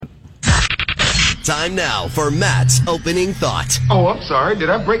Time now for Matt's opening thought. Oh, I'm sorry. Did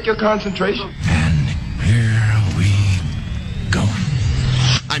I break your concentration? And here we go.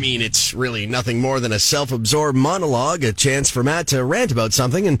 I mean, it's really nothing more than a self-absorbed monologue, a chance for Matt to rant about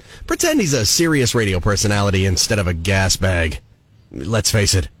something and pretend he's a serious radio personality instead of a gas bag. Let's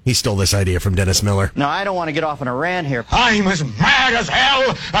face it, he stole this idea from Dennis Miller. No, I don't want to get off on a rant here. I'm as mad as hell,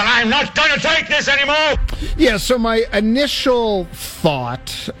 and I'm not going to take this anymore. Yeah, so my initial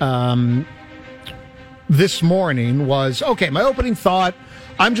thought this morning was, okay, my opening thought,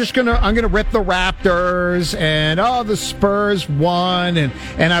 I'm gonna rip the Raptors and the Spurs won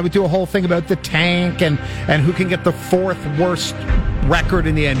and I would do a whole thing about the tank and who can get the fourth worst record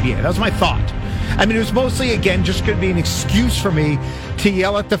in the NBA. That was my thought. I mean, it was mostly, again, just going to be an excuse for me to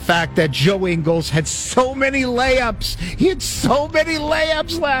yell at the fact that Joe Ingles had so many layups. He had so many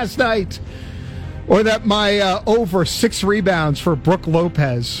layups last night. Or that my over 6 rebounds for Brook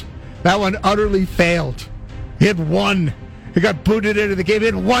Lopez, that one utterly failed. He had one. He got booted into the game. He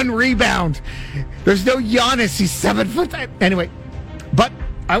had 1 rebound. There's no Giannis. He's 7 foot. Anyway, but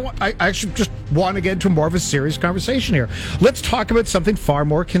I actually just want to get into more of a serious conversation here. Let's talk about something far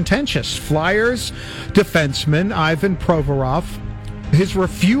more contentious. Flyers defenseman Ivan Provorov, his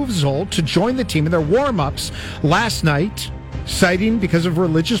refusal to join the team in their warm-ups last night, citing because of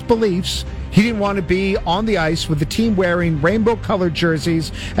religious beliefs, he didn't want to be on the ice with the team wearing rainbow-colored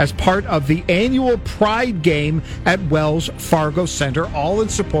jerseys as part of the annual Pride game at Wells Fargo Center, all in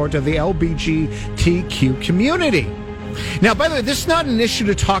support of the LGBTQ community. Now, by the way, this is not an issue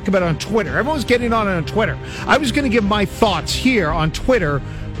to talk about on Twitter. Everyone's getting on Twitter. I was going to give my thoughts here on Twitter,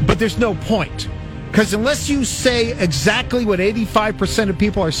 but there's no point. Because unless you say exactly what 85% of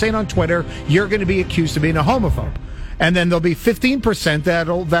people are saying on Twitter, you're going to be accused of being a homophobe. And then there'll be 15%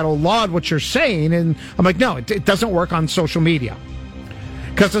 that'll laud what you're saying. And I'm like, no, it doesn't work on social media.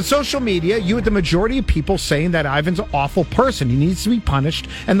 Because on social media, you had the majority of people saying that Ivan's an awful person. He needs to be punished,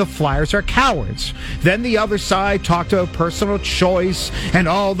 and the Flyers are cowards. Then the other side talked about personal choice, and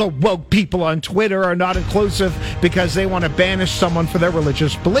all the woke people on Twitter are not inclusive because they want to banish someone for their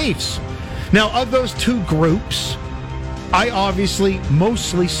religious beliefs. Now, of those two groups, I obviously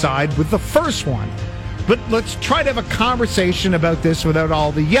mostly side with the first one. But let's try to have a conversation about this without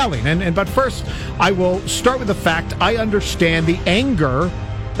all the yelling. But first, I will start with the fact I understand the anger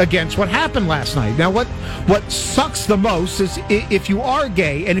against what happened last night. Now, what sucks the most is if you are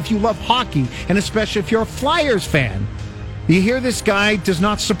gay and if you love hockey, and especially if you're a Flyers fan, you hear this guy does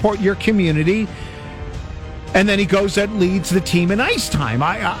not support your community, and then he goes and leads the team in ice time.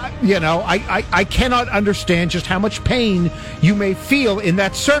 I cannot understand just how much pain you may feel in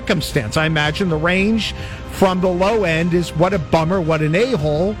that circumstance. I imagine the range from the low end is what a bummer, what an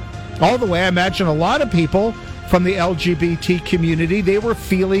a-hole, all the way I imagine a lot of people from the LGBT community, they were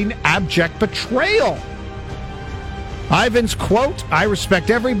feeling abject betrayal. Ivan's quote, I respect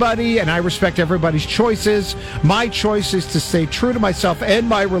everybody and I respect everybody's choices. My choice is to stay true to myself and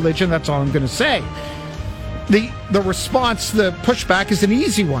my religion. That's all I'm going to say. The response, the pushback is an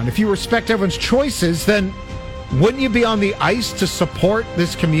easy one. If you respect everyone's choices, then wouldn't you be on the ice to support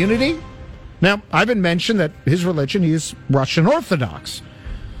this community? Now, Ivan mentioned that his religion, he is Russian Orthodox.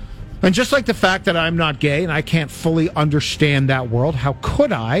 And just like the fact that I'm not gay and I can't fully understand that world, how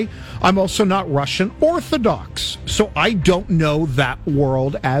could I? I'm also not Russian Orthodox, so I don't know that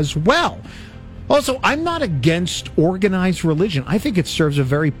world as well. Also, I'm not against organized religion. I think it serves a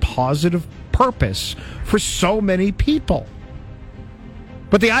very positive purpose for so many people.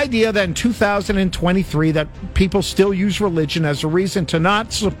 But the idea that in 2023 that people still use religion as a reason to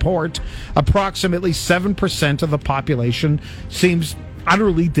not support approximately 7% of the population seems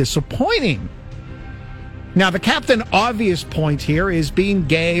utterly disappointing. Now, the Captain Obvious point here is being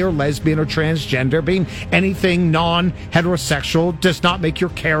gay or lesbian or transgender, being anything non-heterosexual does not make your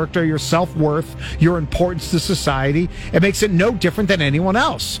character, your self-worth, your importance to society. It makes it no different than anyone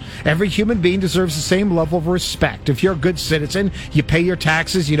else. Every human being deserves the same level of respect. If you're a good citizen, you pay your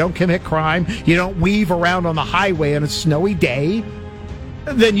taxes, you don't commit crime, you don't weave around on the highway on a snowy day,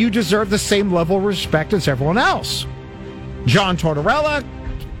 then you deserve the same level of respect as everyone else. John Tortorella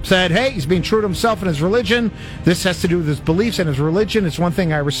said, hey, he's being true to himself and his religion. This has to do with his beliefs and his religion. It's one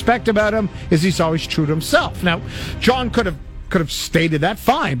thing I respect about him is he's always true to himself. Now, John could have stated that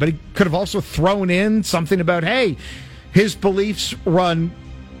fine, but he could have also thrown in something about, hey, his beliefs run,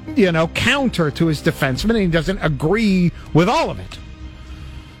 counter to his defenseman, and he doesn't agree with all of it.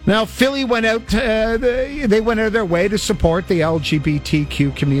 Now, Philly went out, they went out of their way to support the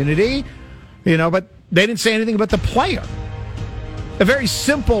LGBTQ community, but they didn't say anything about the player. A very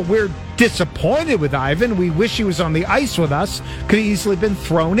simple, we're disappointed with Ivan. We wish he was on the ice with us. Could have easily been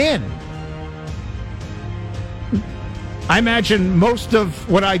thrown in. I imagine most of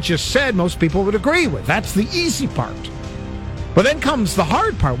what I just said, most people would agree with. That's the easy part. But then comes the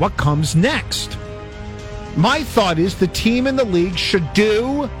hard part. What comes next? My thought is the team and the league should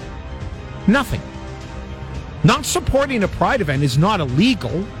do nothing. Not supporting a pride event is not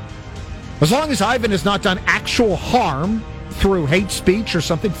illegal. As long as Ivan has not done actual harm through hate speech or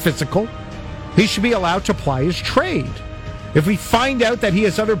something physical, he should be allowed to ply his trade. If we find out that he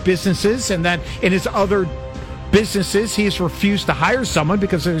has other businesses and that in his other businesses he has refused to hire someone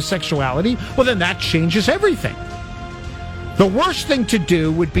because of his sexuality, well, then that changes everything. The worst thing to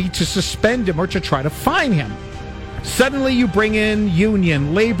do would be to suspend him or to try to fine him. Suddenly you bring in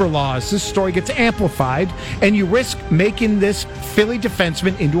union, labor laws, this story gets amplified, and you risk making this Philly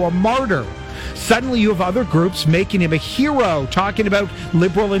defenseman into a martyr. Suddenly you have other groups making him a hero, talking about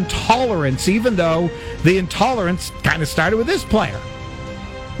liberal intolerance, even though the intolerance kind of started with this player.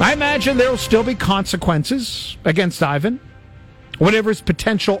 I imagine there will still be consequences against Ivan. Whatever his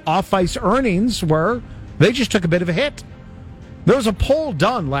potential off-ice earnings were, they just took a bit of a hit. There was a poll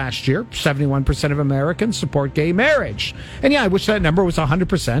done last year. 71% of Americans support gay marriage. And yeah, I wish that number was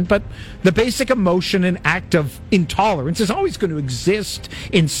 100%, but the basic emotion and act of intolerance is always going to exist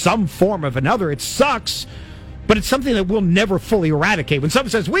in some form or another. It sucks, but it's something that we'll never fully eradicate. When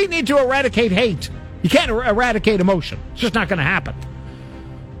someone says, we need to eradicate hate, you can't eradicate emotion. It's just not going to happen.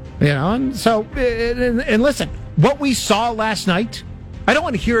 You know, and so, and listen, what we saw last night, I don't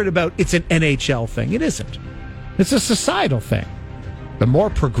want to hear it about it's an NHL thing. It isn't. It's a societal thing. The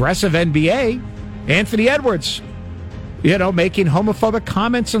more progressive NBA, Anthony Edwards, making homophobic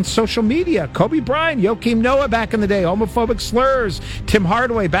comments on social media. Kobe Bryant, Joakim Noah back in the day, homophobic slurs. Tim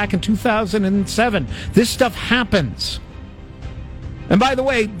Hardaway back in 2007. This stuff happens. And by the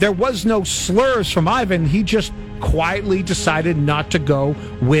way, there was no slurs from Ivan. He just quietly decided not to go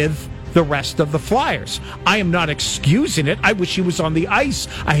with the rest of the Flyers. I am not excusing it. I wish he was on the ice.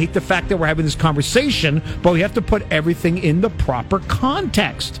 I hate the fact that we're having this conversation, but we have to put everything in the proper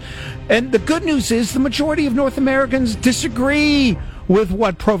context. And the good news is the majority of North Americans disagree with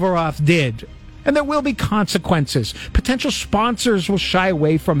what Provorov did. And there will be consequences. Potential sponsors will shy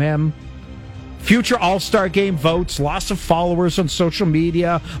away from him. Future All-Star Game votes, loss of followers on social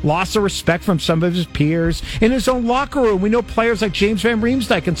media, loss of respect from some of his peers. In his own locker room, we know players like James Van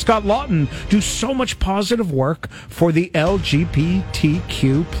Riemsdyk and Scott Lawton do so much positive work for the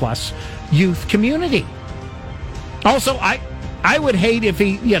LGBTQ plus youth community. Also, I would hate if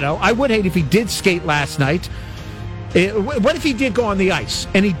he, if he did skate last night. What if he did go on the ice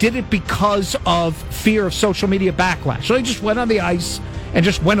and he did it because of fear of social media backlash? So he just went on the ice and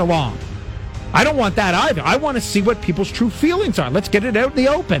just went along. I don't want that either. I want to see what people's true feelings are. Let's get it out in the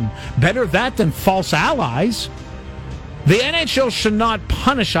open. Better that than false allies. The NHL should not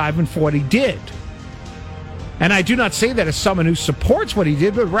punish Ivan for what he did. And I do not say that as someone who supports what he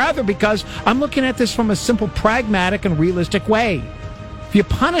did, but rather because I'm looking at this from a simple, pragmatic, and realistic way. If you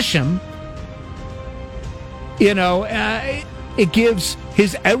punish him, it gives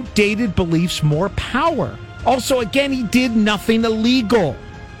his outdated beliefs more power. Also, again, he did nothing illegal.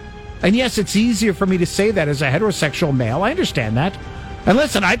 And yes, it's easier for me to say that as a heterosexual male. I understand that. And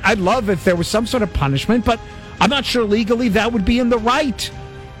listen, I'd love if there was some sort of punishment, but I'm not sure legally that would be in the right.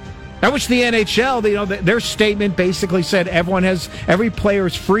 I wish the NHL, their statement basically said every player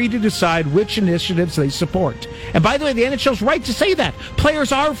is free to decide which initiatives they support. And by the way, the NHL's right to say that.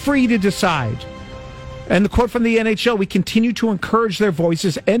 Players are free to decide. And the quote from the NHL, we continue to encourage their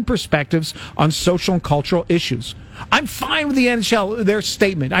voices and perspectives on social and cultural issues. I'm fine with the NHL, their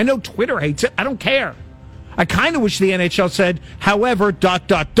statement. I know Twitter hates it. I don't care. I kind of wish the NHL said, however, ...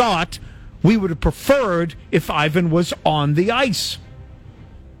 we would have preferred if Ivan was on the ice.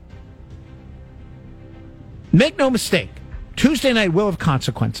 Make no mistake, Tuesday night will have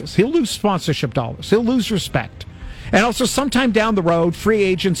consequences. He'll lose sponsorship dollars. He'll lose respect. And also, sometime down the road, free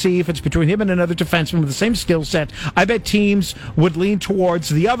agency, if it's between him and another defenseman with the same skill set, I bet teams would lean towards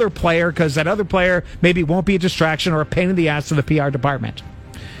the other player because that other player maybe won't be a distraction or a pain in the ass to the PR department.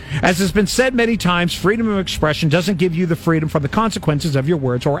 As has been said many times, freedom of expression doesn't give you the freedom from the consequences of your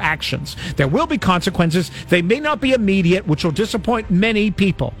words or actions. There will be consequences. They may not be immediate, which will disappoint many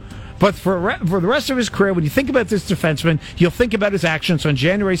people. But for the rest of his career, when you think about this defenseman, you'll think about his actions on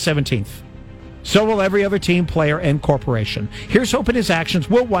January 17th. So will every other team, player, and corporation. Here's hoping his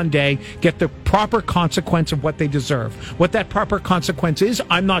actions will one day get the proper consequence of what they deserve. What that proper consequence is,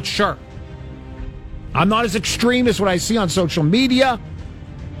 I'm not sure. I'm not as extreme as what I see on social media.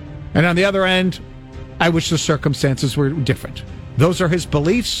 And on the other end, I wish the circumstances were different. Those are his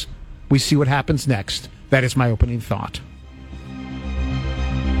beliefs. We see what happens next. That is my opening thought.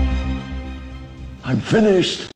 I'm finished.